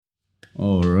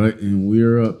All right, and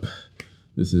we're up.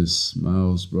 This is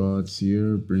Miles Broads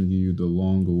here, bringing you the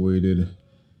long-awaited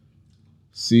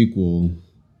sequel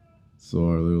to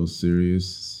our little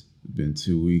series. It's been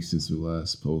 2 weeks since we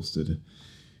last posted.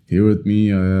 Here with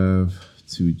me, I have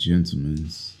two gentlemen.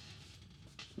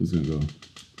 Who's gonna go?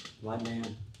 White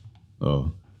man.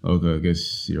 Oh, okay. I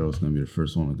guess you're always gonna be the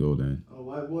first one to go then. Oh,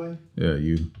 white boy? Yeah,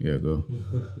 you. Yeah, go.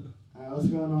 Alright, what's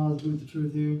going on? It's Boot the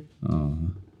Truth here.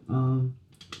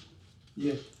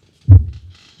 Yeah.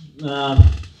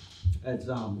 It's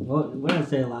what did I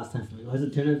say last time for me? Was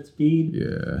it Turnip Speed?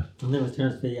 Yeah. I think it was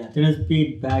Turnip Speed. Yeah, Turnip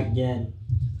Speed back again.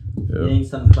 Yep. Getting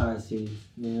sunflower seeds,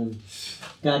 man.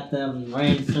 Got them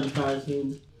rain sunflower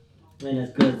seeds. Man,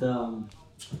 as good as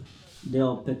the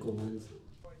old pickle ones.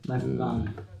 Like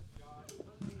what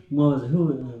was it?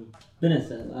 Who? Bennett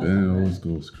said. Ben always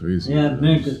goes crazy. Yeah,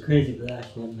 Bennett goes crazy for that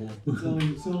shit, man. It's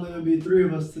only gonna be 3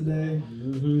 of us today.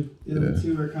 Mm-hmm. The other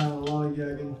 2 are kind of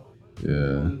lollygagging.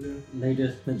 Yeah. They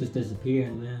just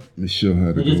disappeared, man. The show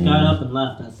had to They just go got on. up and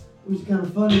left us. Which is kind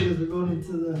of funny because we're going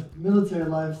into the military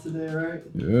lives today, right?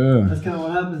 Yeah. That's kind of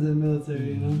what happens in the military,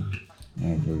 you know?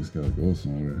 Motherfuckers gotta go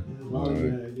somewhere. Yeah, All right.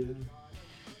 lollygag, yeah.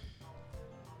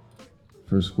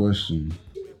 First question.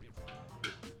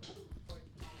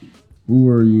 Who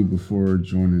were you before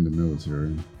joining the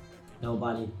military?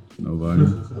 Nobody. Nobody?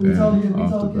 We talking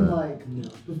off the bat. like No.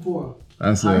 before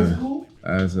As high a school?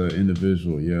 as an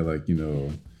individual, yeah, like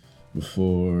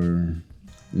before,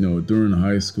 during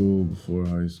high school, before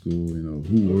high school,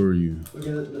 who were you?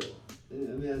 Okay,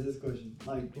 let me ask this question.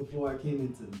 Like before I came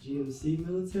into GMC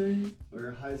military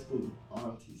or high school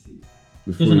ROTC?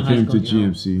 Before in you high came to school, yeah.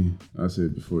 GMC, I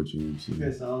said before GMC.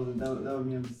 Okay, so that would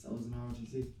mean I was in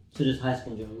ROTC. So just high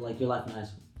school, Joe. Like your life in high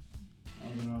school. I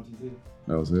was in ROTC.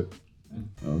 That was it.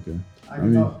 Oh, okay. I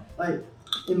can talk, like,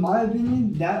 in my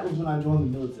opinion, that was when I joined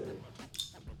the military.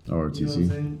 You know what I'm ROTC.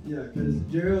 saying? Yeah, because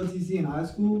JROTC in high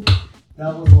school,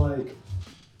 that was like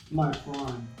my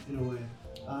prime in a way.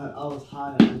 I was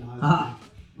high in high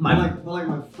school. But like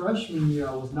my freshman year,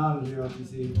 I was not in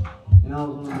JROTC, and I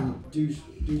was one of them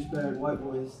douchebag white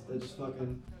boys that just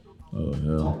fucking Oh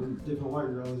hell. talk to different white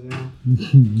girls, you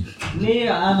know. Me,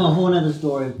 I'm a whole other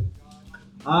story.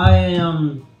 I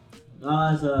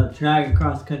was a track and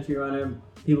cross country runner.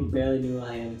 People barely knew who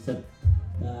I am, except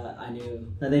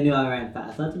they knew I ran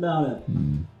fast. That's about it.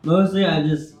 Mostly, I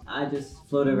just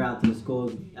floated around through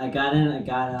school. I got in, I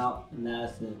got out, and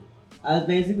that's it. I was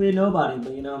basically a nobody,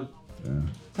 but Yeah.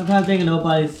 sometimes being a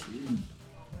nobody's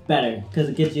better because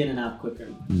it gets you in and out quicker.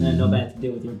 And nobody has to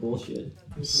deal with your bullshit. It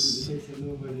takes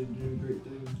nobody to do great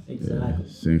things. Exactly.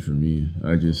 Yeah, same for me.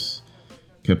 I just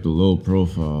kept a low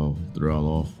profile throughout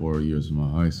all 4 years of my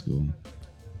high school.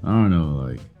 I don't know,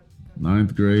 like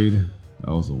 9th grade,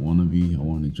 I was a wannabe. I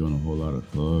wanted to join a whole lot of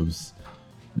clubs.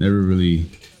 Never really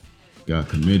got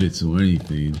committed to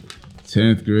anything.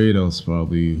 10th grade, that was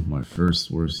probably my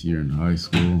first worst year in high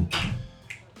school.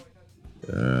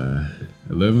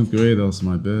 11th grade, that was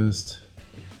my best.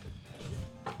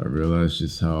 I realized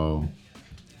just how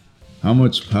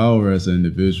much power as an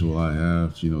individual I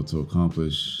have, to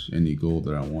accomplish any goal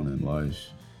that I want in life.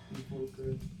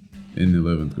 In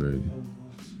 11th grade.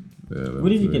 Yeah, 11th Where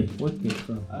did you grade. get fourth grade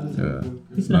from? I just Yeah.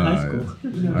 He's in high school.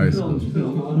 High school.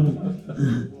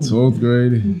 12th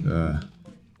grade, that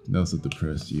was a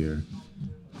depressed year,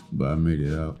 but I made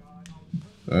it out.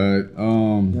 Alright,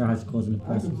 Your high school is I'm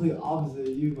impressive. complete opposite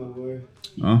of you, my boy.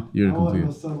 You're I wasn't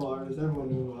complete. a solo artist. Everyone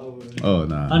knew who I was. Oh,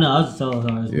 nah. Oh no, I was a solo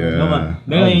artist. Yeah, Nobody, I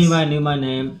barely was- anybody knew my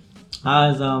name. I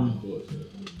was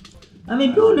I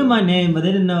mean, people knew my name, but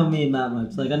they didn't know me that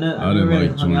much. Like I I never didn't really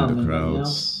like hung out joining with the anybody,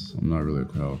 crowds. I'm not really a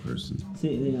crowd person.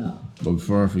 See, yeah. But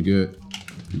before I forget,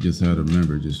 you just had a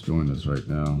member just join us right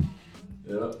now.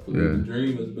 Yeah, Yeah. the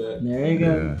dream is back. There you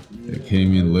go. Yeah, it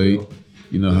came in late.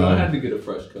 You know I how? had to get a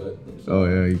fresh cut. Oh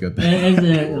yeah, you got that.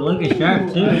 It's looking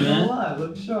sharp too, I ain't gonna man. lie,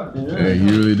 look sharp. Yeah, you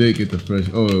really did get the fresh.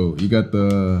 Oh, you got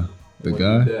the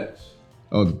guy? Dex.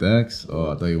 Oh, the Dax.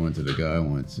 Oh, I thought you went to the guy I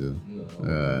went to.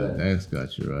 No, Dax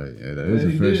got you right. Yeah, that is Yeah,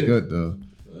 a he fresh did. cut though.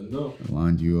 No, It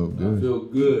lined you up I good. feel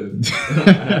good.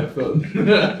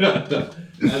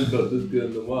 I haven't felt this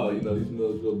good in a while. These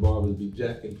middle barbers be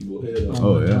jacking people's head off.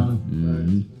 Oh yeah. God.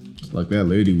 Mm-hmm. Like that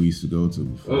lady we used to go to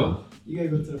before. Ugh. You gotta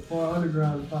go to the far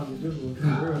underground and find the good one.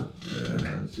 For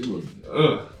real. She was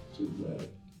bad.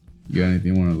 You got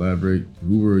anything you want to elaborate?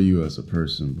 Who were you as a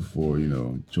person before,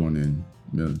 joining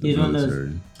the He's one of those-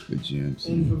 military, the GMC?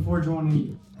 And before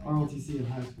joining ROTC in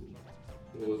high school.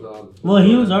 Who was I before? Well,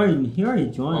 he already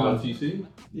joined. TC?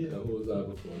 Yeah. Who was I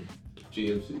before?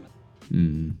 GMC.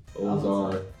 Mm-hmm. Those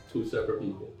are two separate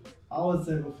people. I would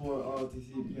say before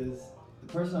ROTC because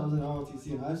person I was in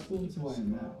ROTC in high school to who I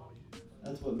am now.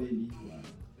 That's what made me who I am.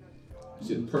 You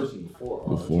said person before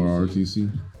ROTC?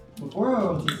 Before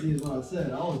ROTC is what I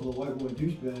said. I was a little white boy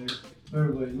douchebag.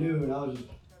 Everybody knew, and I was just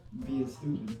being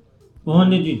stupid. Well, when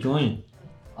did you join it?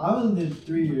 I was in there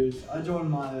 3 years. I joined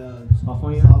my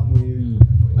Sophomore year?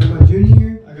 Like my junior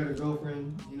year, I got a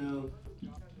girlfriend, you know.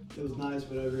 It was nice,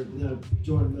 whatever. But then I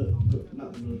joined,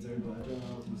 not the military, but I joined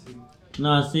ROTC.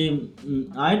 No, see,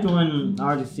 I joined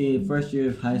RTC first year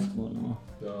of high school and all.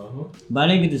 Uh-huh. But I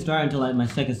didn't get to start until like my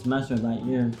second semester of that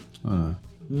year.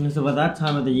 So by that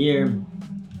time of the year,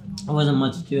 I wasn't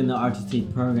much to do in the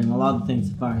RTC program. A lot of things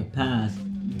have already passed.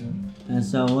 Yeah. And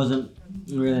so it wasn't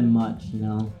really much, you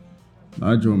know.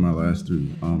 I joined my last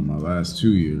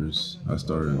 2 years. I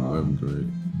started in 11th grade.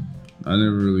 I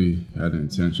never really had an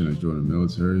intention of joining the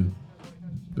military,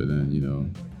 but then, you know,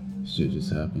 shit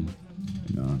just happened.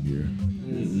 You know, I'm here.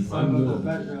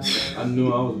 I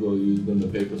knew I was going to use them to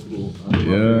pay for school. I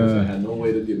had no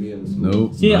way to get me into school.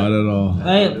 Nope, see, not at all.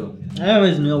 I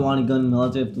always knew I wanted to go in the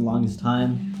military for the longest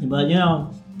time. But, you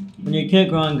know, when you're a kid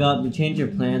growing up, you change your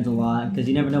plans a lot because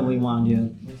you never know what you want to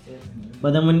do.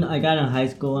 But then when I got in high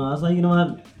school, and I was like, you know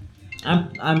what?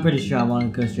 I'm pretty sure I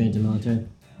want to go straight into the military.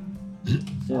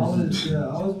 I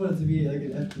always wanted to be like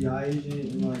an FBI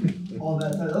agent and like all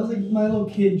that. That was like my little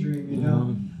kid dream, you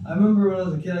know. I remember when I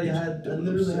was a kid, I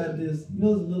literally had this, you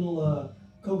know, those little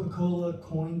Coca-Cola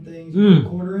coin things with a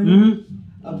quarter in it.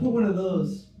 I put one of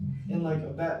those in like a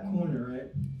back corner, right?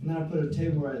 And then I put a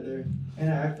table right there, and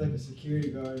I act like a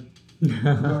security guard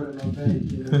guarding my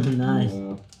bank, you know. Nice.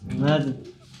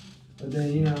 Imagine. But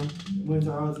then, you know, went to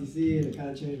ROTC and it kind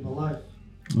of changed my life.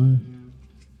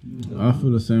 I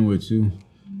feel the same way too.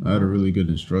 I had a really good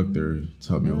instructor,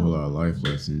 taught me a whole lot of life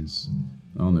lessons.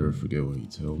 I'll never forget what he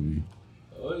told me.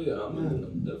 Oh yeah,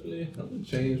 I'm definitely a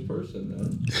changed person,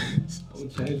 man. I'm a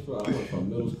changed person. I went from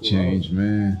middle school. Change,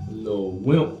 man. A little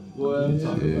wimp, boy. I'm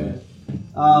talking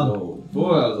about.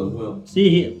 Boy, I was a wimp.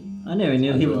 See, I never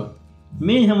knew he was.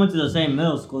 Me and him went to the same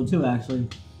middle school too, actually.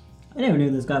 I never knew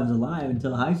this guy was alive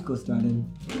until high school started.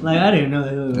 Like, I didn't know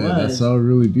who he was. That's how it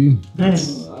really be.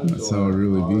 That's how it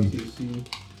really be. ROTC,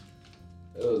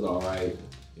 it was alright.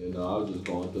 You know, I was just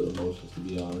going through the motions, to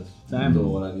be honest. Same. Doing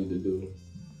what I need to do.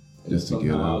 And Just to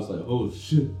get out. I was like, oh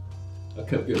shit. I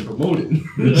kept getting promoted. And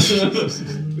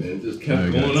it just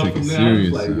kept going up from there. I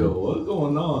was like, yo, what's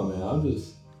going on, man?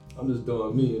 I'm just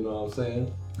doing me, you know what I'm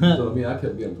saying? So I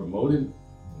kept getting promoted,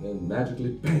 and then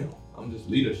magically, bam, I'm just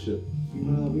leadership. We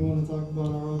want to talk about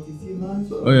our ROTC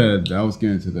lives? Oh yeah, I was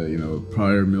getting to that, you know,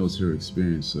 prior military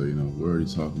experience. So, you know, we're already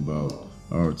talking about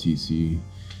ROTC.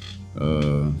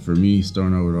 For me,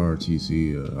 starting out with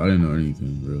ROTC, I didn't know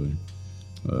anything really.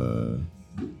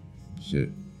 Shit.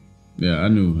 Yeah, I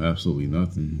knew absolutely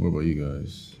nothing. What about you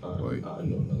guys? I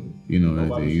know nothing. You know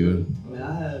anything either?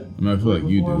 I mean, I feel like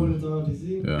you before I do. went into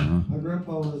ROTC, Yeah, my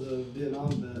grandpa was a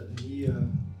Vietnam vet, and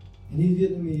he's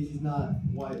Vietnamese. He's not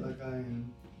white like I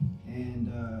am,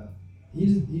 and he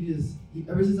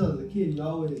ever since I was a kid, he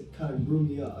always kind of grew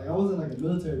me up. Like I wasn't like a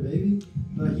military baby,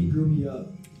 but he grew me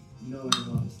up knowing a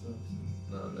lot of stuff.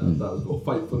 I thought I was going to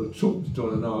fight for the troops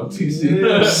joining ROTC.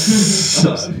 Yeah.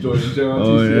 Joining ROTC.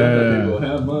 Oh, yeah. I thought they were going to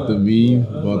have mine. The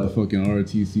meme about the fucking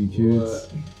ROTC kids.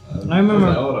 I remember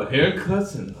all the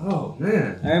haircuts and oh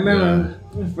man. I remember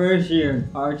the first year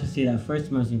RTC, that first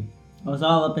semester. I was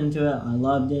all up into it. I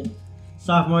loved it.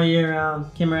 Sophomore year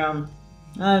came around.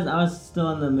 I was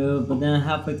still in the mood, but then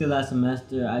halfway through that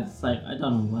semester, I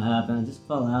don't know what happened. I just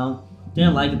fell out.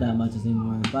 Didn't like it that much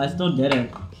anymore, but I still did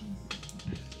it.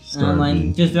 And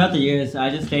like just throughout the years, I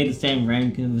just stayed the same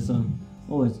rank. It was it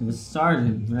was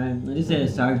sergeant, right? I just stayed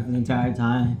a sergeant for the entire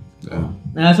time. Yeah.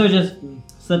 And I sort of just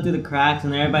slipped through the cracks,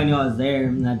 and everybody knew I was there,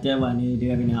 and I did what I needed to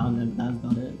do every now and then. That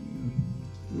was about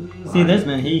it. See, this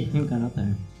man, he got up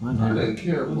there. I didn't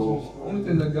care, bro. The only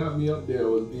thing that got me up there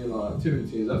was being on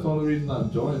activity teams. That's the only reason I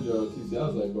joined ROTC. I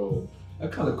was like, bro,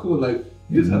 that's kind of cool. Like,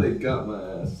 here's how they got my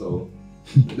ass. So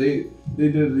they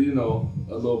did, you know,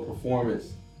 a little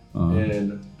performance,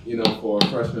 and you know, for a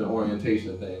freshman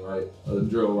orientation thing, right? The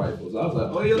drill rifles. I was like,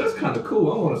 oh yeah, that's kind of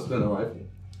cool. I want to spin a rifle.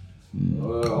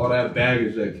 All that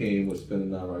baggage that came with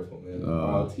spinning that rifle, man.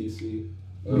 ROTC.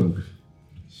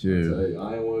 Shit.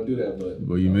 I didn't want to do that,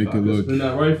 but you make it look. Spin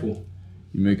that rifle.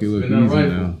 You make it look easy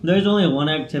now. There's only one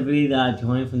activity that I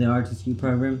joined from the RTC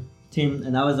program team,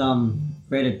 and that was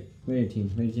Raider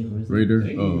team. Raider. They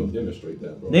didn't even demonstrate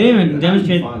that, bro. They didn't even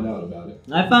demonstrate. Find out about it.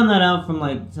 I found that out from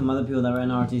like some other people that were in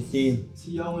RTC.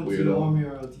 So y'all went to the Army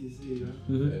or ROTC, right?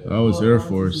 Mm-hmm. I was Air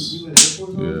Force. You went Air Force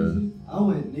or ROTC? I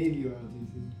went Navy or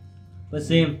ROTC. But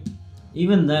see,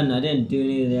 Even then, I didn't do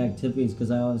any of the activities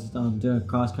because I was doing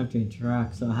cross country and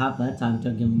track. So half that time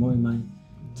took in more of my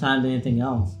time than anything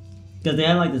else. Because they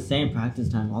had like the same practice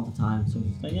time all the time. So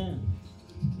it's like, yeah.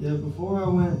 Yeah, before I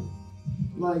went,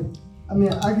 like, I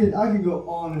mean, I could go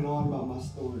on and on about my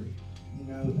story. You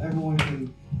know, everyone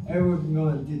can go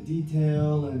into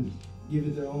detail and give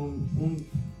it their own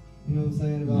you know what I'm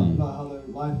saying, about how their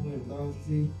life went with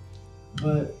ROTC.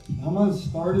 But how much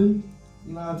started,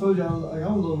 you know, I told you I was a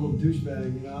little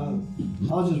douchebag, you know.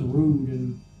 I was just rude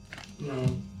and, you know,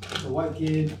 a white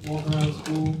kid walking around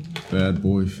school. Bad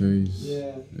boy face.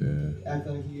 Yeah.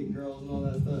 Acting like you get girls and all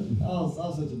that stuff. I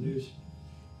was such a douche.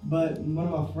 But one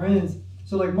of my friends,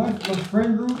 so like my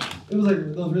friend group, it was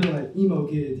like those really like emo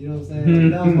kids, you know what I'm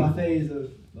saying? Like, that was my phase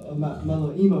of my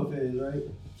little emo phase, right?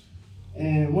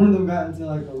 And one of them got into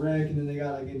like a wreck, and then they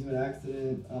got like into an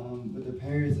accident with their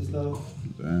parents and stuff.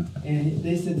 Damn. And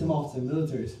they sent him off to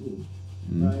military school,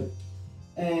 right?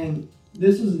 And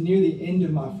this was near the end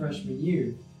of my freshman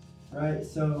year, right?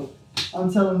 So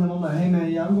I'm telling him, I'm like, hey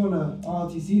man, yeah, I'm going to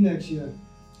ROTC next year.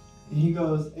 And he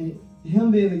goes, and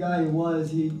him being the guy he was,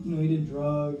 he did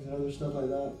drugs and other stuff like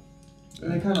that.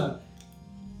 And they kind of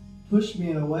pushed me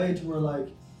in a way to where like,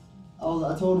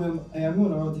 I told him, hey, I'm going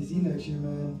to ROTC next year,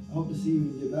 man. I hope to see you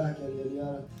when you get back, yada, yada,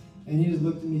 yada. And he just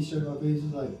looked at me straight in my face. He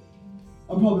was like,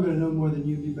 I'm probably going to know more than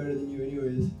you, be better than you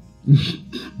anyways.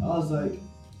 I was like,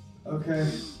 okay,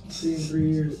 see you in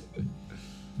 3 years.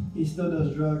 He still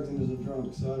does drugs and is a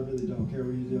drunk, so I really don't care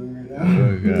what he's doing right now.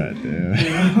 Oh, god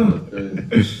damn.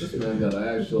 This man got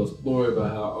an actual story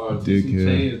about how ROTC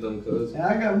changed them, cause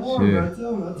I got more, bro. I'll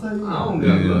tell you. I don't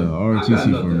got nothing.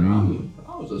 ROTC for me.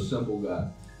 I was a simple guy.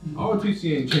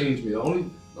 ROTC ain't changed me. The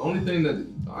only thing that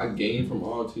I gained from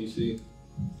ROTC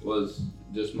was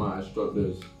just my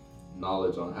instructor's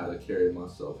knowledge on how to carry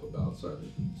myself about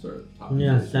certain topics.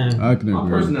 Yeah, same. I can agree. My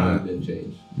personality didn't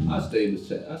change. I stayed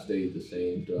the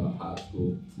same throughout high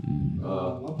school.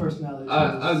 My personality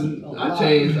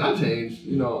I changed.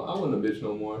 You know, I wasn't a bitch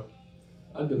no more.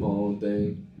 I did my own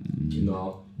thing. You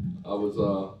know,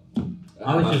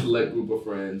 I had my select group of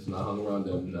friends and I hung around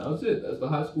them, and that was it. That's the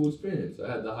high school experience.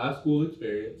 I had the high school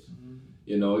experience.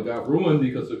 You know, it got ruined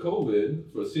because of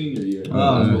COVID for senior year.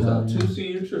 I was supposed to have 2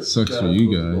 senior trips. Sucks for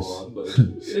you guys. But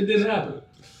it didn't happen.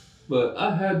 But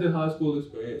I had the high school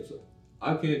experience.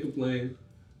 I can't complain.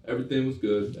 Everything was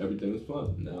good. Everything was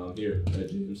fun. Now I'm here at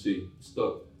GMC,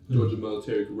 stuck. Georgia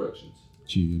Military Corrections.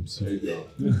 GMC. There you go.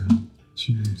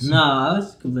 GMC. No, I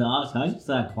was completely honest. I was just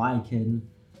that quiet kid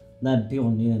that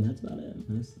people knew, and that's about it.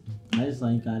 I just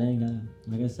like got in,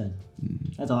 like I said.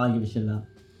 That's all I give a shit about.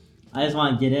 I just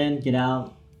want to get in, get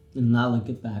out, and not look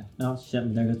it back. Oh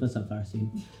shit, there goes my sunflower seed.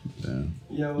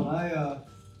 Yeah, when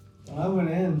I went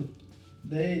in,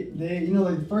 they you know,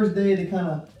 like the first day they kind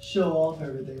of show off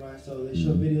everything, right? So they show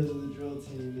videos of the drill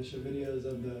team, they show videos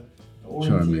of the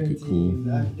orienteering team,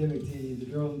 the academic team, the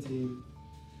drone team.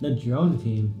 The drone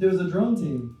team? There was a drone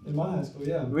team in my high school,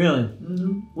 yeah. Really?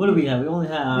 Mm-hmm. What do we have? We only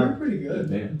had We were pretty good.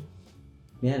 Man.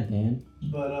 We had a band.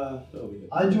 But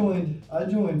I joined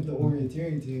the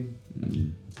orienteering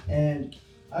team, and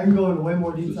I can go into way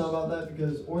more detail about that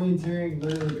because orienteering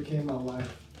literally became my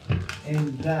life,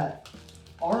 and that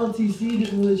ROTC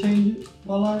didn't really change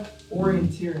my life.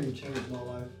 Orienteering changed my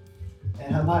life,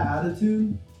 and my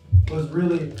attitude was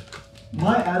really.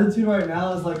 My attitude right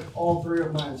now is like all 3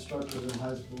 of my instructors in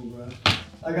high school, bro.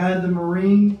 Like I had the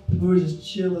Marine who was just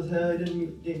chill as hell, he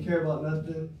didn't care about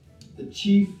nothing. The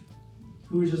Chief,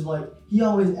 who was just like, he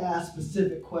always asked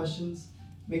specific questions,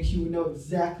 makes you know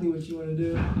exactly what you want to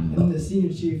do. And then the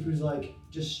Senior Chief, who's like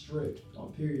just strict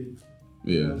on period.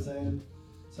 Yeah. You know what I'm saying?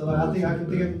 So like I think I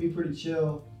can be pretty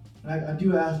chill. And I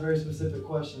do ask very specific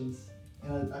questions.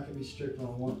 And I can be strict when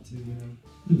I want to, you know.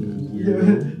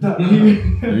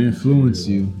 They influence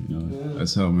you, you know. Yeah.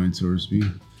 That's how mentors be.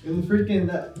 And freaking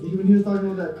when he was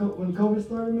talking about that when COVID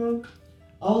started, man,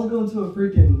 I was going to a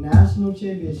freaking national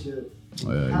championship,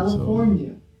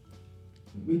 California.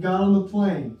 We got on the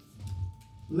plane.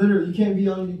 Literally, you can't be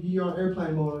you're on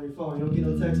airplane mode on your phone. You don't get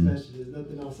no text messages,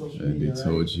 nothing on social media. They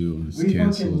told you it's we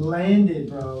canceled. Fucking landed,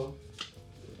 bro.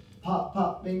 Pop,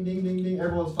 pop, ding, ding, ding, ding.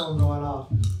 Everyone's phone going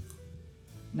off.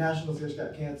 Nationals just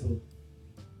got canceled.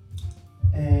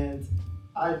 And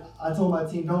I told my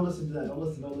team, don't listen to that. Don't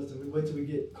listen. We wait till we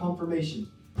get confirmation.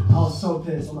 I was so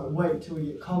pissed. I'm like, wait till we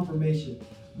get confirmation.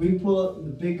 We pull up, and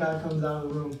the big guy comes out of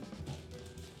the room.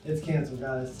 It's canceled,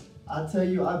 guys. I tell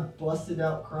you, I busted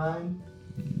out crying.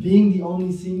 Being the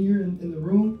only senior in the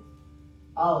room,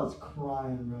 I was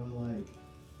crying, bro. Like,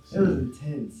 it was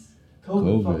intense.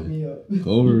 COVID fucked me up.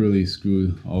 COVID really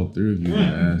screwed all 3 of you in the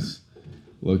ass.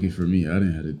 Lucky for me, I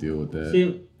didn't have to deal with that.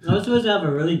 See, I was supposed to have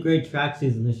a really great track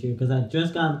season this year because I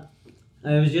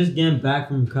was just getting back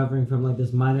from recovering from like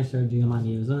this minor surgery on my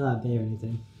knee. It wasn't that bad or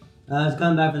anything. I was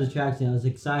coming back for the track season. I was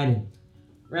excited.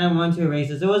 Ran 1-2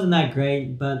 races. It wasn't that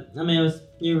great, but I mean,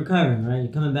 you're recovering, right?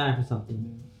 You're coming back for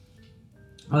something.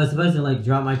 I was supposed to like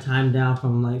drop my time down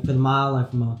from like for the mile like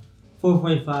from a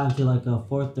 4:45 to like a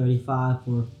 4:35,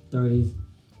 4:30s.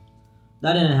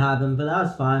 That didn't happen, but that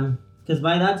was fine because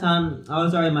by that time I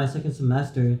was already in my second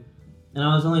semester, and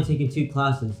I was only taking 2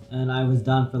 classes, and I was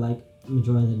done for like the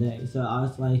majority of the day. So I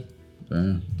was like,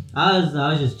 Damn. I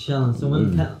was just chilling. So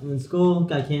when school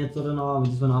got canceled and all, we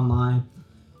just went online.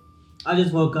 I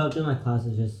just woke up, did my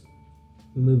classes, just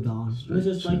moved on. It was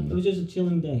just a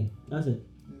chilling day. That's it.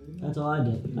 That's all I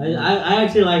did. I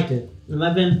actually liked it.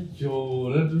 I've been.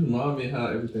 Yo, that just reminded me how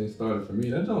everything started for me.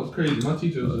 That job was crazy. My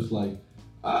teacher was just like,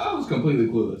 I was completely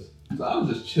clueless. So I was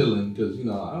just chilling because, you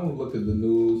know, I don't look at the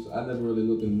news. I never really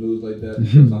look at the news like that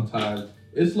because I'm tired.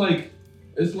 It's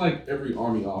like every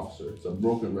Army officer. It's a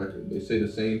broken record. They say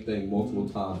the same thing multiple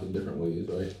times in different ways,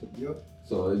 right? Yep.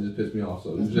 So it just pissed me off.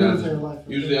 So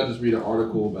usually I just read an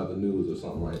article about the news or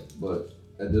something, right? But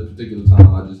at this particular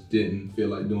time, I just didn't feel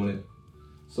like doing it.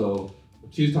 So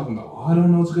she's talking about, I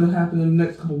don't know what's gonna happen in the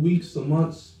next couple weeks or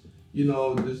months. You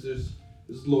know, there's this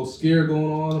little scare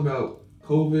going on about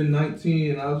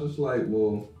COVID-19, and I was just like,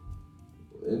 well,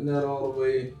 isn't that all the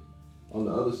way on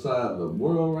the other side of the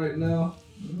world right now?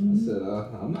 I said,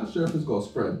 I'm not sure if it's gonna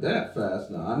spread that fast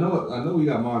now. I know we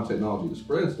got modern technology to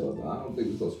spread stuff, but I don't think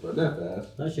it's gonna spread that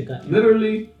fast. That shit got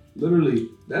literally,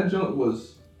 that junk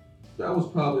was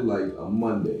probably like a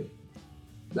Monday.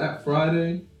 That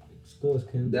Friday,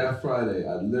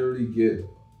 I literally get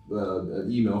an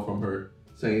email from her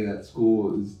saying that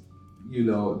school is, you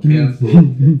know,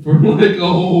 canceled for like a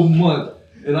whole month.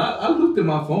 And I looked at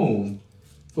my phone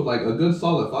for like a good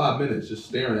solid 5 minutes just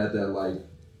staring at that like,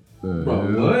 bro,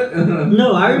 what?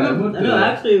 No, I remember.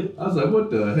 Like, actually. I was like,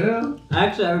 what the hell?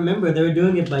 Actually, I remember they were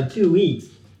doing it by 2 weeks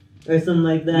or something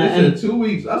like that. They said 2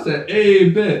 weeks. I said, hey,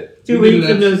 bet. 2 weeks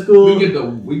of no school.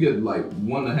 We get like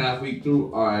 1.5 weeks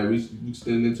through. All right, we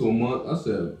extend into a month. I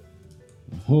said,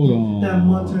 hold on. That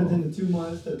month turned into 2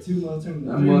 months. That 2 months turned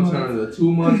into 3 months. That month turned into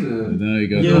 2 months, and now you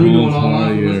got we doing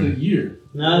online for the rest of the year.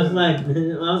 And I was like,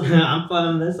 I'm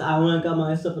following this. I want to got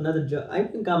myself another job. I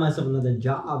even got myself another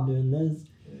job doing this.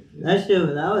 That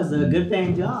was a good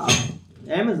paying job.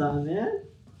 Amazon, man.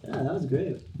 Yeah, that was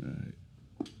great. Alright.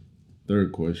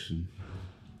 Third question.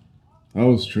 I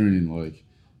was training like,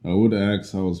 I would have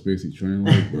asked how was basic training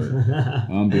like, but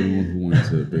I'm the one who went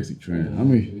to basic training. How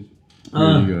many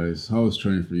you guys? How was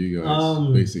training for you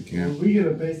guys? Basic camp. Well, we get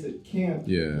a basic camp.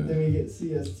 Yeah. Then we get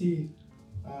CST.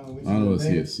 Which I don't know what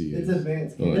CST CST is. It's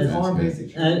advanced camp. Oh, it's our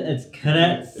basic training. It's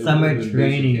cadet summer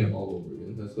training. Camp all over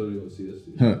again. That's literally what CST.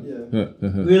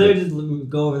 Yeah. We literally just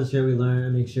go over the shit we learn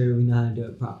and make sure we know how to do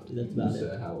it properly. That's about it. You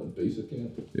said how was basic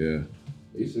camp? Yeah.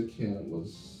 Basic camp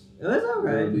was. It was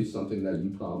alright. Or at least something that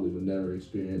you probably would never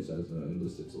experience as an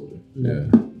enlisted soldier. Yeah.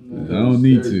 I don't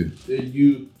need to.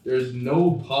 There's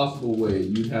no possible way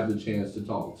you'd have the chance to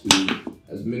talk to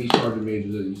as many sergeant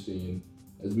majors as you've seen,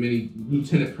 as many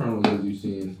lieutenant colonels as you've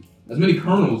seen, as many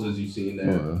colonels as you've seen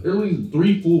there. There were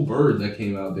 3 full birds that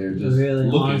came out there just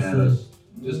looking at us,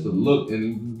 just to look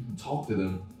and talk to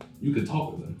them. You could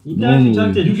talk to them.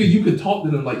 You could talk to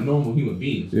them like normal human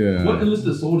beings. Yeah. What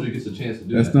enlisted soldier gets a chance to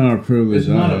do that? That's not a privilege. It's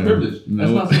not a privilege. No.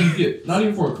 That's not something you get. Not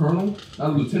even for a colonel,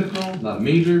 not a lieutenant colonel, not a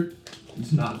major.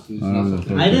 It's not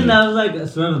something. I think that was like a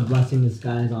sort of a blessing in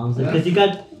disguise, honestly, because you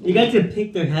got to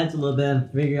pick their heads a little bit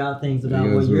and figure out things about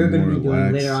what you're going to be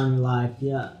doing later on in your life.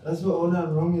 Yeah. That's what Ona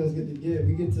and Romeo's get to get.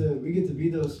 We get to be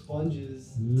those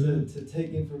sponges to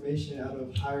take information out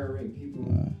of higher ranked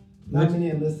people. Not many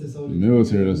enlisted soldiers. The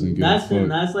military doesn't give a fuck.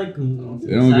 That's like they don't give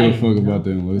a fuck about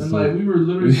the enlisted. And like we were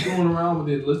literally screwing around with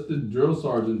the enlisted drill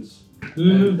sergeants,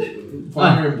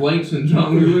 firing blanks and junk.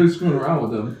 We were literally screwing around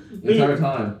with them the entire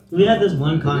time. We had this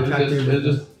one contractor. It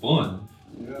was just fun.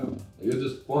 Yeah, it was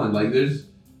just fun. Like there's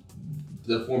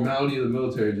the formality of the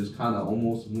military just kind of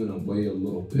almost went away a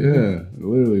little bit. Yeah, it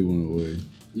literally went away.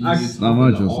 Not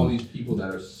much. All these people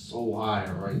that are so high,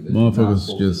 right?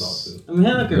 Motherfuckers just. And we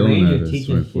had like a ranger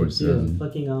teaching shit too.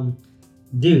 Fucking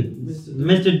dude,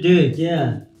 Mr. Duke,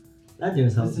 yeah, that dude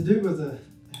was helpful. Mr. Duke was a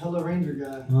hella ranger guy.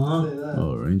 Uh-huh. Say that.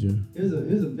 Oh, ranger. He was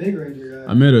a big ranger guy.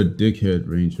 I met a dickhead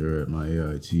ranger at my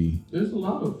AIT. There's a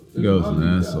lot of. He was an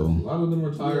asshole. A lot of them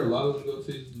retire. A lot of them go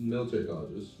to military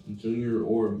colleges, junior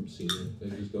or senior. They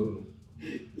just go to them.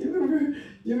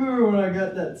 You remember when I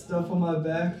got that stuff on my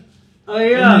back? Oh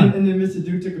yeah. And then Mr.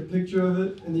 Duke took a picture of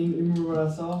it, and then you remember what I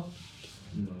saw?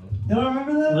 No. You don't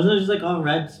remember that? Wasn't it just like all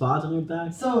red spots on your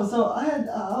back? So I was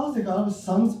like, I was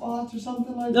sunspots or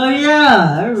something like that. Oh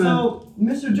yeah, I remember. So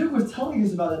Mr. Duke was telling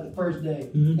us about it the first day,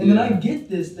 Mhm. and then I get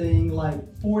this thing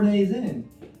like 4 days in,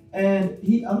 and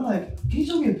I'm like, can you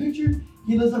show me a picture?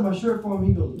 He lifts up my shirt for him.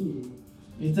 He goes, ooh.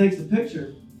 He takes a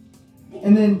picture,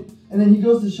 and then he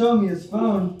goes to show me his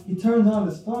phone. He turns on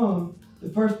his phone. The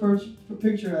first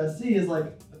picture I see is like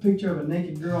a picture of a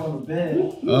naked girl on a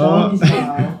bed, doggy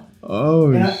style.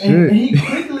 Oh And shit! and he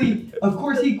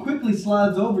quickly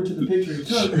slides over to the picture he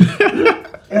took.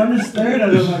 And I'm just staring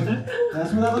at him like,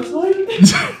 that's what that looks like?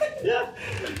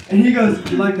 And he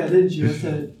goes, you like that, didn't you? I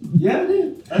said, yeah, I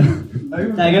did.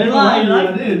 I gonna lie,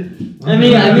 I did. I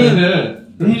mean,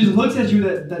 And he just looks at you,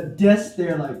 that death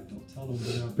stare, like, don't tell him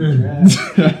that I'll beat your ass.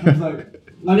 I was like,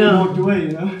 I just walked away,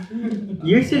 you know?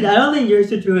 I don't think your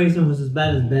situation was as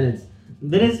bad as Bennett's.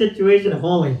 Bennett's situation,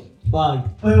 holy fuck.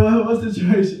 Wait, what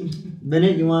situation?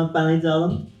 Bennett, you want to finally tell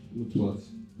them Which was?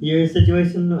 your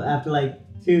situation after like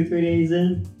 2-3 days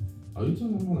in? Are you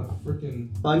talking about a freaking?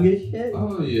 Fungus shit?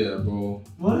 Oh yeah, bro.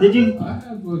 What? Did you? I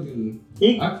had fucking.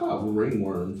 He, I caught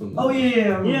ringworm from. Oh,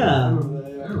 yeah. I remember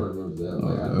that, I remember that.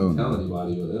 Like I didn't tell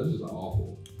anybody, but it was just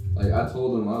awful. Like I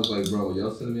told them, I was like, bro,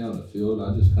 y'all sending me out in the field.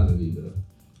 I just kind of need to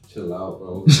chill out,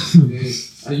 bro.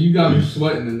 You got me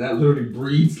sweating, and that literally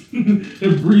breeds.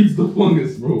 It breeds the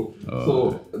fungus, bro.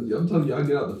 So I'm telling you, I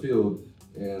get out the field,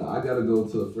 and I gotta go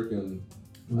to the freaking.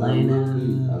 I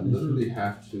literally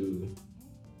have to.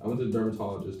 I went to the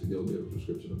dermatologist to go get a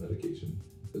prescription of medication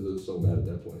because it was so bad at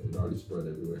that point. It already spread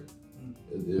everywhere.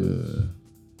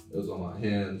 It was on my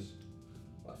hands,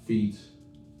 my feet,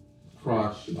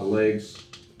 crotch, my legs.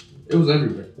 It was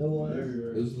everywhere.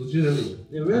 It was legit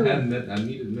everywhere. I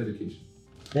needed medication.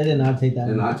 They did not take that.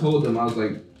 And I told them, I was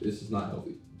like, this is not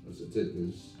healthy. It's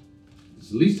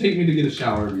at least take me to get a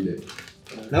shower every day.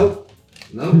 Nope.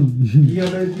 No. You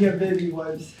have baby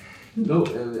wipes. No,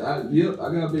 I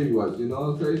got baby wipes. You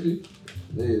know what's crazy?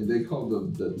 They called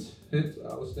the tent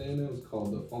I was staying in was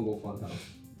called the Fungal Fun House.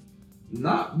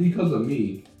 Not because of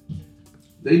me.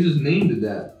 They just named it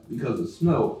that because it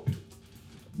smelled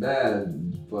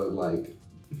bad, but like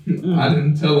I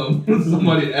didn't tell them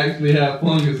somebody actually had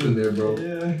fungus in there, bro.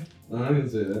 Yeah. I didn't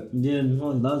say that. Yeah, that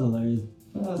was hilarious.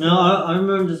 I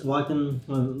remember just walking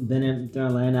with Bennett through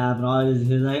Atlanta Ave and all he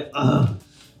was like,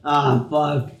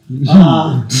 fuck.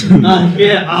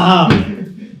 Shit,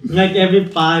 Like every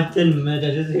 5-10 minutes,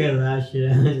 I just hear that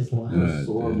shit and I just laugh. It was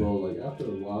sore, bro. Like after a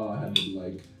while, I had to be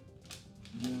like,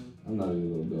 I'm not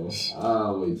even gonna go.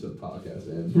 I'll wait till the podcast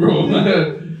ends, bro.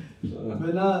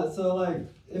 But not so like,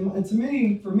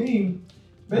 for me,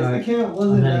 basic camp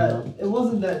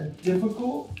wasn't that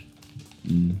difficult.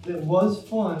 It was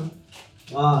fun.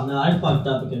 Wow, no, I fucked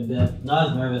up a good bit. No, I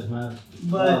was nervous, man.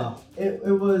 But it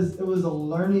was a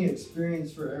learning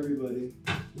experience for everybody.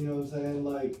 You know what I'm saying?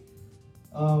 Like,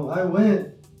 I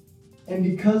went, and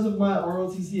because of my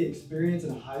ROTC experience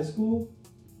in high school,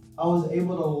 I was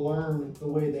able to learn the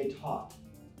way they taught.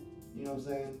 You know what I'm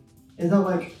saying? It's not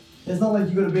like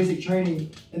you go to basic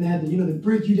training and they had to, they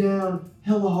break you down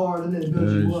hella hard and then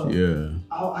build you up. Yeah.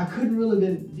 I couldn't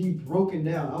really be broken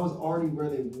down. I was already where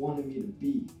they wanted me to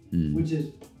be, which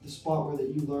is the spot where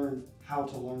you learn how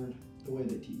to learn the way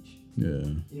they teach. Yeah.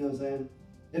 You know what I'm saying?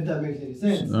 If that makes any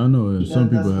sense. I know some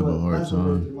people have a hard that's what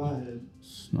went time. through my head.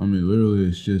 I mean, literally,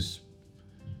 it's just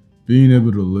being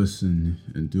able to listen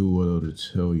and do what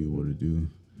others tell you what to do.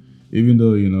 Even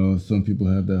though, some people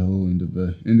have that whole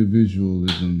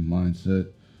individualism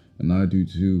mindset, and I do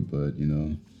too, but,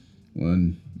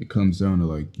 when it comes down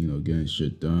to, getting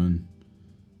shit done,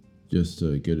 just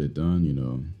to get it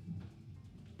done,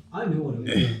 I knew what I was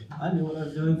doing. I knew what I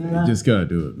was doing for you that. just gotta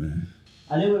do it, man.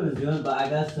 I knew what I was doing, but I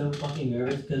got so fucking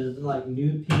nervous because like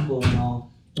new people and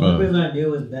all. The only person I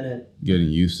knew was Bennett. Getting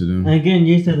used to them. And getting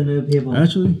used to the new people.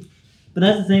 Actually. But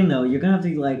that's the thing though. You're gonna have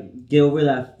to like get over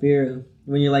that fear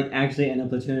when you're like actually in a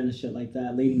platoon and shit like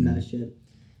that, leading that shit.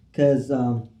 Cause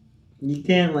you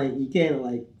can't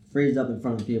freeze up in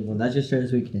front of people. That's just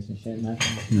shows weakness and shit.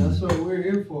 That's what we're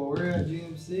here for. We're at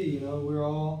GMC. We're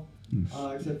all,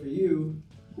 except for you,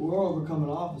 we're all becoming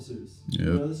officers.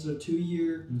 Yep. This is a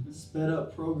 2-year sped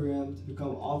up program to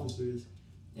become officers.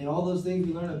 And all those things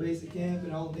we learn at basic camp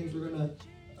and all the things we're going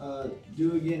to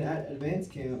do again at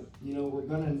advanced camp, we're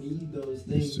going to need those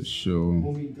things to show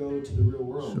when we go to the real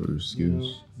world. Show your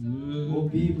skills. We'll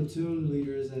be platoon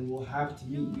leaders and we'll have to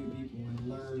meet new people and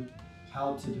learn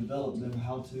how to develop them,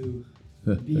 how to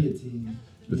be a team.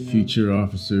 The future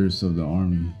officers of the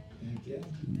Army. Yeah.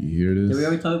 You hear this? Did we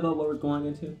already talk about what we're going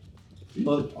into?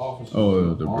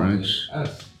 Oh, the branch.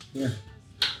 Yeah.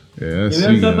 Yeah, that's You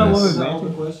ever you thought about guys. Is that all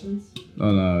the questions?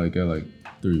 Oh no, I got like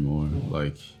 3 more.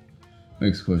 Like,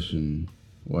 next question: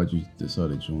 why'd you decide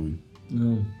to join?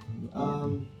 No.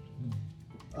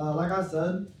 Like I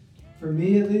said, for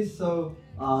me at least, so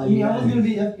I was gonna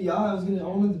be FBI. I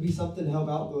wanted to be something to help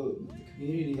out the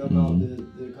community, help out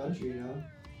the country, you know.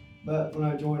 But when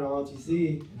I joined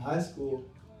ROTC in high school,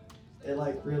 it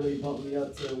like really bumped me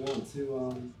up to want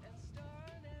to.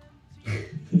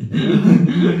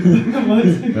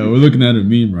 We're looking at a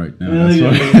meme right now. That's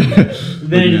why. Then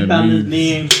Looking just at found this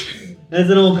memes. meme. That's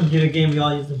an old computer game we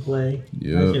all used to play.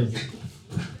 Yep.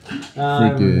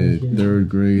 Freaking 3rd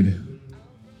grade.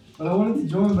 But I wanted to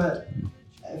join, but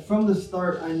from the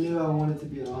start, I knew I wanted to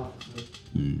be an officer.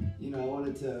 You know, I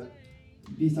wanted to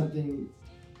be something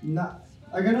not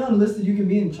like I know enlisted. You can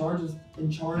be in charge of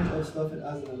stuff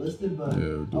as an enlisted, but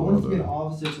Yeah, I wanted to be an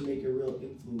officer to make a real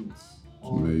influence.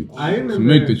 To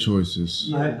make the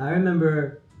choices. I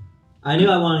remember. I knew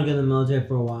I wanted to get in the military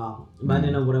for a while, but I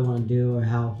didn't know what I want to do or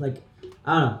how. Like,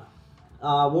 I don't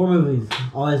know. War movies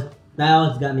always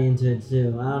got me into it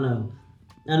too. I don't know.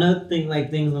 I know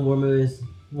things in war movies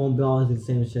won't be always the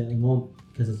same shit. It won't,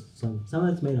 because some of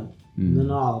it's made up.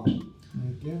 Not all of it.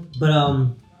 Yeah. But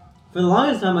for the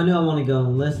longest time I knew I wanted to go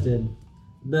enlisted.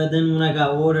 But then when I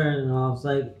got older and I was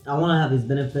like, I want to have these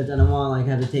benefits. I don't want to like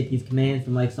have to take these commands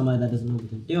from like somebody that doesn't know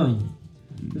what they're doing.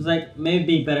 It was like maybe it'd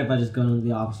be better if I just go into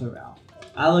the officer route.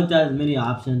 I looked at many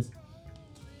options.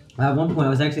 At one point I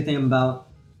was actually thinking about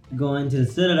going to the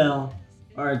Citadel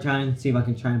or trying to see if I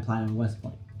can try and apply to West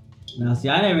Point. Now, see,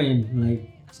 I never even like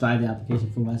started the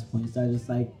application for West Point, so I just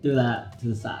like do that to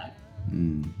the side.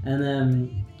 And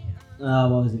then, what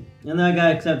was it? And then I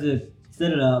got accepted to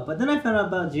Citadel, but then I found out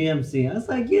about GMC. I was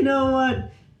like, you know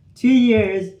what? 2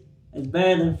 years is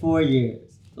better than 4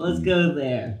 years. Let's go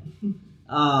there.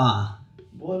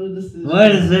 What a decision!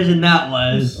 What a decision that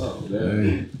was. Oh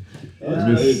man, Yeah.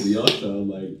 that's crazy. Y'all sound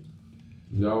like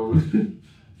y'all.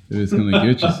 If it's gonna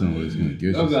get you somewhere, it's gonna get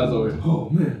you Y'all guys somewhere. are like, oh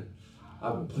man,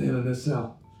 I've been planning this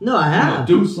out. No, I I'm have. gonna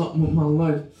do something with my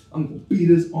life. I'm gonna be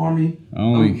this army.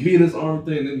 I'm gonna be this army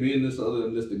thing. Then me and this other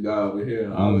enlisted guy over here.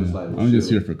 And I was like, I'm just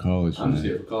here for college. I'm just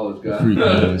man. here for college, guys. Free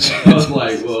college. I was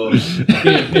like, well, I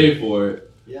can't pay for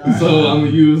it, Yeah. so I'm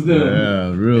gonna use them.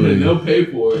 Yeah, really. And they'll pay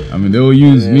for it. I mean, they'll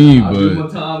use And me, I'll do my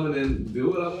but time and then do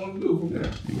what I want to do from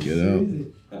there. you get out. Crazy.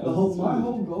 My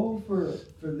whole goal for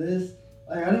this,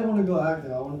 like I didn't want to go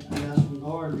active. I wanted to be National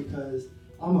Guard because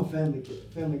I'm a family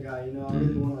guy. You know, I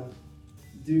really want to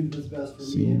do what's best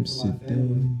for me and for my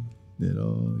family. That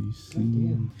all you see.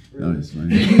 Really. No, it's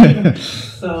fine.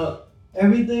 So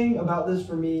everything about this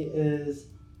for me is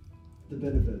the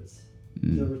benefits,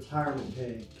 the retirement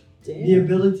pay, the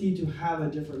ability to have a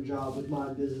different job with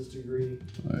my business degree,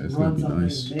 It's run gonna be something,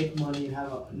 nice. make money, and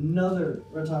have another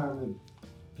retirement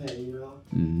pay. You know,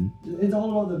 Mm-hmm. it's all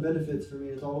about the benefits for me.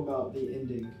 It's all about the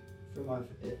ending for my.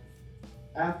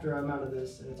 After I'm out of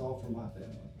this, and it's all for my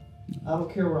family. I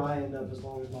don't care where I end up as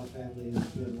long as my family is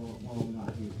good while I'm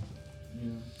not here. You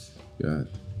know? God.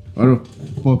 Why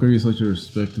the fuck are you such a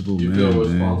respectable You man, feel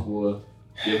man? responsible to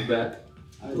give back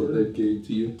I what do. they gave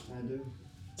to you. I do.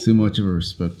 Too much of a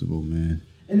respectable man.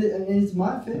 And it's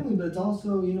my family, but it's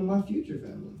also, you know, my future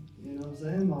family. You know what I'm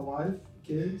saying? My wife,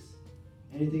 kids,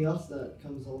 anything else that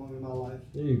comes along in my life.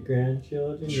 Your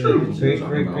grandchildren, True. your Wife and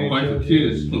great-great-grandchildren.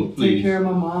 kids, Take please. care of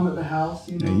my mom at the house,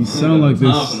 you know. Hey, you sound like Time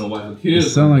this. for no wife and You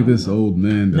kids. sound like this old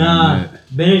man that I Nah, met.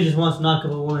 Benny just wants to knock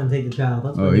up a woman and take the child.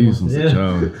 That's Oh, what he he just wants wants to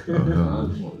a do. child. Oh, Nah, I no.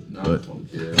 just want- nah, I But just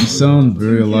want kids. you sound 2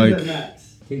 very kids like. at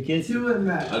max. 2 kids? 2 at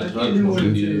max. I I just can't do more than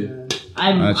want 2, kids. man.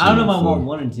 I don't Actually, know if I four. want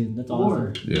 1 or 2. That's all.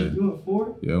 4. Yeah. You want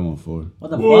 4? Yeah, I want 4.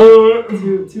 What the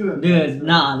fuck? 2 at max. Dude,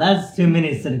 nah, that's too many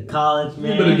instead of college, You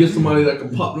man. better get somebody that can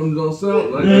pop them joints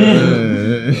out. Like,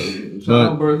 But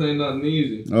childbirth ain't nothing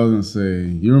easy. I was gonna say,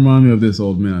 you remind me of this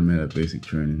old man I met at basic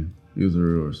training. He was a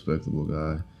real respectable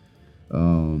guy.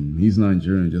 He's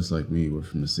Nigerian, just like me. We're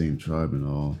from the same tribe and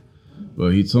all. But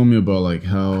he told me about like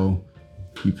how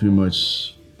he pretty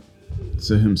much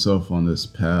set himself on this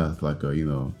path, like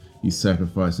he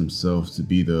sacrificed himself to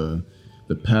be the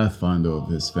pathfinder of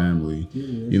his family.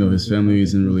 His family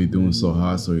isn't really doing so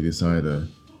hot, so he decided to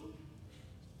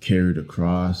carry the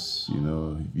cross.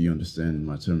 If you understand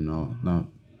my term, not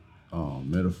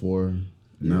metaphor,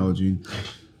 analogy.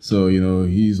 So,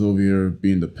 he's over here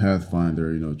being the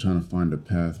pathfinder, trying to find a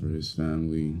path for his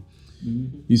family.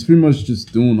 He's pretty much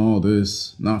just doing all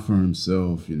this, not for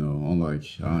himself, unlike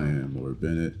I am or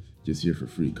Bennett, just here for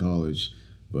free college,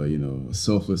 but, a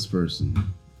selfless person.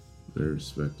 Very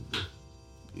respectable.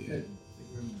 Yeah.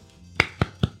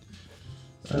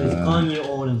 So he's calling you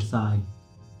old inside.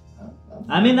 I'm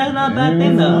I mean, that's not a bad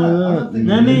thing, I though. don't think You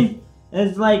know it what I is. mean?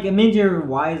 It's like, it means you're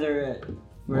wiser.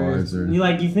 Wiser.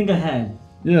 You think ahead.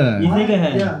 Yeah. You think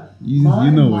ahead. Yeah. You My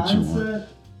know what you want. mindset,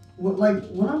 like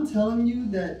when I'm telling you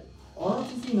that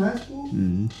ROTC in high school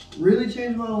Mm-hmm. really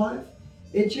changed my life,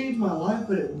 it changed my life,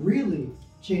 but it really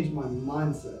changed my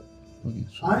mindset.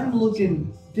 I'm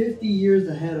looking 50 years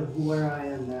ahead of where I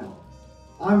am now.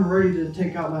 I'm ready to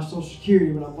take out my social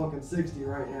security when I'm fucking 60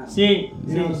 right now. See,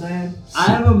 You know what I'm saying? I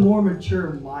have a more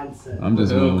mature mindset. I'm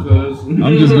just going. Cuz.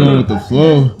 I'm just going with the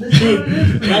flow. That's what it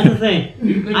is. that's the thing.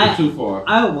 You think it's too far.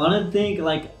 I want to think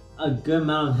like a good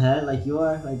amount ahead, like you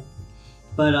are,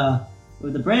 but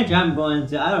with the branch I'm going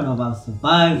to, I don't know if I'll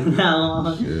survive that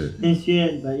long Shit. and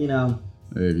shit. But you know,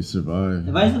 Hey, if you survive,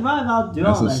 if I survive, I'll do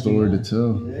that's all a that. story to shit.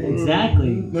 tell. Yeah,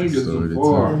 Exactly. Think it's Story to too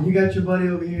far. And you got your buddy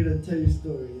over here to tell your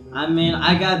story. You know? I mean,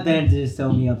 I got Ben to just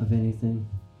sew me up if anything.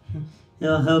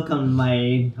 He'll come to my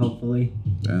aid, hopefully.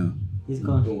 Damn. He's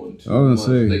going. Doing too I was much,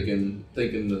 gonna say-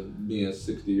 thinking of being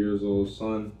 60 years old,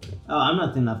 son. Oh, I'm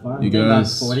not thinking that far. I'm You thinking about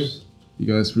guys, 40. you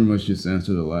guys pretty much just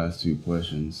answered the last two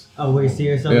questions. Oh, were you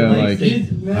serious? Something Yeah, like like-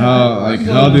 six? Man, How- I like,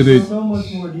 go how did into it- so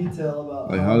much more detail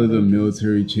about Like, how did the I think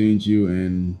military change you,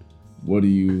 and what do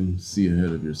you see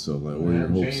ahead of yourself? Like, what are your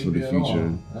Hasn't hopes for changed the me at future?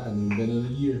 all. I haven't even been in a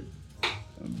year.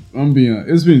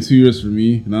 It's been 2 years for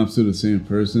me, and I'm still the same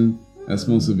person. That's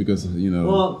mostly because, you know,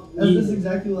 Well, That's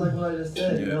exactly like what I just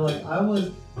said. You know, like I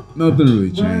was nothing really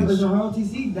when I was changed. in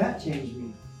ROTC, that changed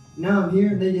me. Now I'm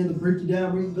here, they have to break you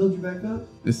down, build you back up.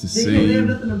 It's the They have same,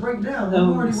 nothing to break down. I'm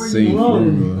already where same you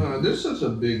belong. formula. There's such a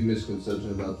big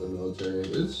misconception about the military.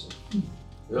 It's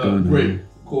Gun break,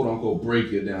 quote unquote,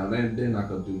 break it down. They're not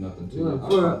gonna do nothing to you.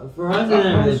 for us, I it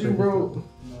promise didn't you, bro.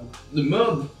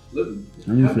 The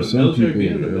I mean, for some people,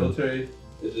 being in the yeah. military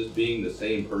is just being the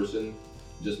same person,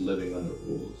 just living under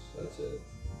rules. That's it.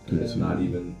 And Yeah. it's not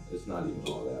even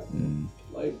all that. Mm.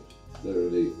 Like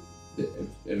literally, the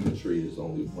infantry is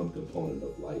only one component of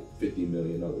like 50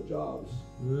 million other jobs.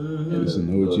 Mhm. It's the an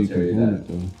OG military component,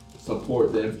 though.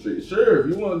 Support the infantry. Sure, if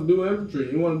you want to do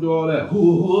infantry, you want to do all that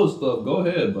hoo stuff, go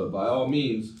ahead. But by all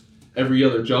means, every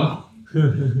other job.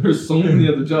 There's so many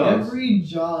other jobs. Every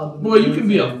job. in the Boy, you can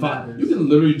be a military matters. you can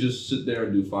literally just sit there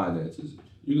and do finances.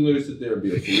 You can literally sit there and be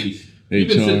a police. You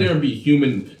can HR. sit there and be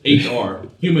human HR,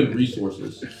 human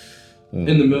resources in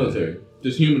the military.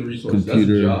 Just human resources. That's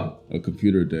a job. A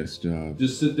computer desk job.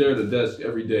 Just sit there at a desk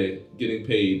every day, getting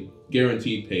paid,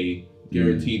 guaranteed pay,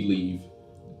 guaranteed leave,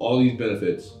 all these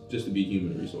benefits just to be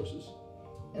human resources.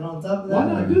 And on top of that, Why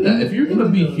not do that? If you're in gonna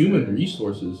the be military- human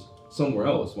resources somewhere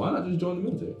else, why not just join the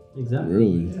military? Exactly.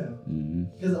 Really? Yeah. Mm-hmm.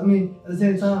 Because I mean, at the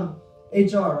same time,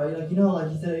 HR, right? Like you know,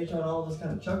 like you said, HR and all of us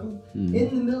kind of chuckle. Mm-hmm.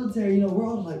 In the military, you know, we're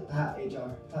all like,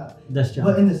 HR, That's job.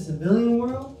 But in the civilian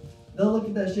world, they'll look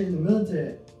at that shit in the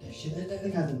military.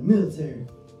 That guy's in the military.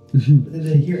 But then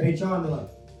they hear HR and they're like,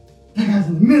 that guy's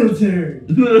in the military.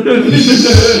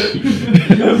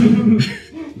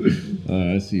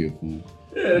 I see your point.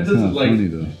 Yeah, it's It's just not like funny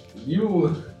though. if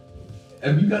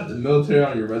you got the military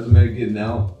on your resume getting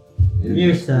out,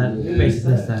 You're sad. You're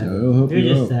basically sad. Yeah, it'll help You're you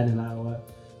just out. sad no matter what.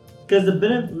 Because the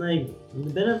benefit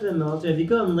of the military, if you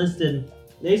go enlisted,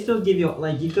 they still give you,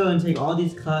 like, you go and take all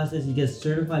these classes, you get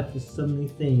certified for so many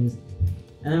things,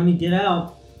 and then when you get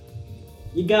out,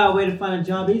 you got a way to find a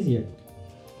job easier.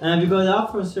 And if you go the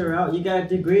officer route, you got a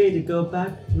degree to go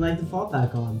back, like, to fall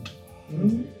back on.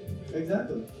 Mhm.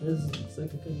 Exactly. It's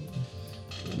like a good.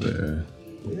 Yeah.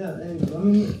 Yeah, and, I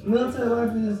mean, military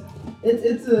life is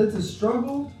it's a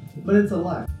struggle, but it's a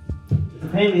life. It's a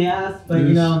pain in the ass, but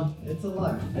you know, It's a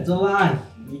life. it's a life.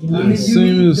 You can I do mean, it. you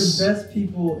Same meet as- the best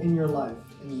people in your life.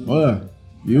 And Oh yeah. that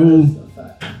You is a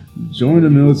fact. join the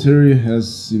military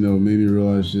has, made me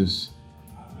realize just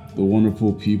the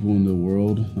wonderful people in the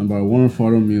world. And by wonderful,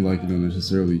 I don't mean like,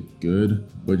 necessarily good,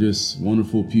 but just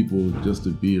wonderful people just to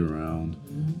be around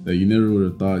that you never would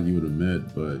have thought you would have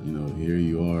met, but here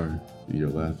you are and you're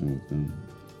laughing with them.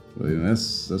 But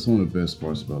that's one of the best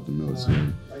parts about the military.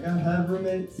 Like I've had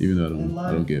roommates. Even though in I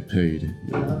life. don't get paid.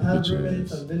 I've had which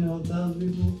roommates. is- I've been in hotels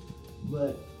with people,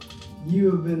 but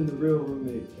you have been the real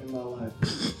roommate in my life.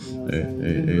 You know what I'm Hey, saying? You've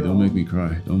hey, been hey, real. don't make me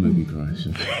cry. Don't make me cry.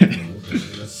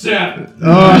 Sap.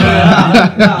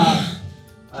 Oh.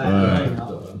 Alright.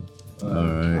 All right.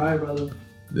 All right, brother.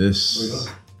 This.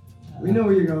 We know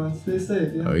where you're going. Stay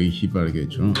safe. Yeah. Oh, he about to get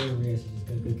drunk.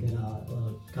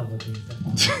 Couple of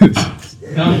things.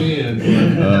 Come in.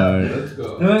 Alright. Let's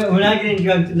go. We're not getting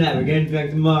drunk tonight. We're getting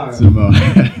drunk tomorrow. Tomorrow.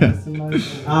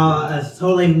 It's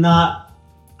totally not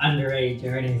underage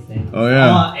or anything. Oh, yeah.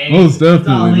 It's all age. Most It's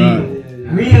all definitely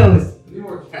legal. Rios. Need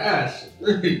more cash.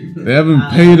 They haven't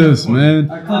paid us, man.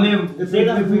 I come, mean, if say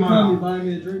that we tomorrow. come, you buy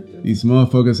me a drink. Yeah. These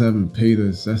motherfuckers haven't paid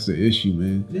us. That's the issue,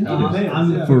 man. They need to pay us,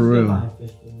 I'm yeah. For real.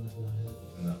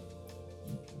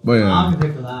 But I'm yeah,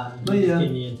 gonna for that. But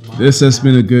yeah. this has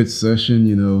been a good session,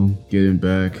 you know, getting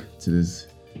back to this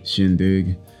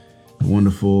shindig.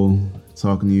 Wonderful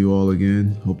talking to you all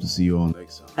again. Hope to see you all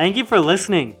next time. Thank you for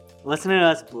listening. Listening to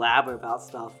us blabber about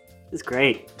stuff. It's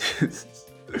great.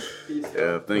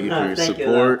 Yeah, thank you for your Thank you,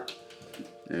 support.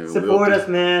 And Support us,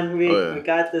 man. We Oh, yeah. we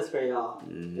got this for y'all.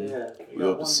 Mhm. Yeah. We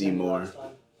hope to see more.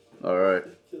 All right.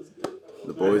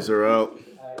 The boys are out.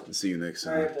 See you next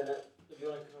time. Alright, Bennett.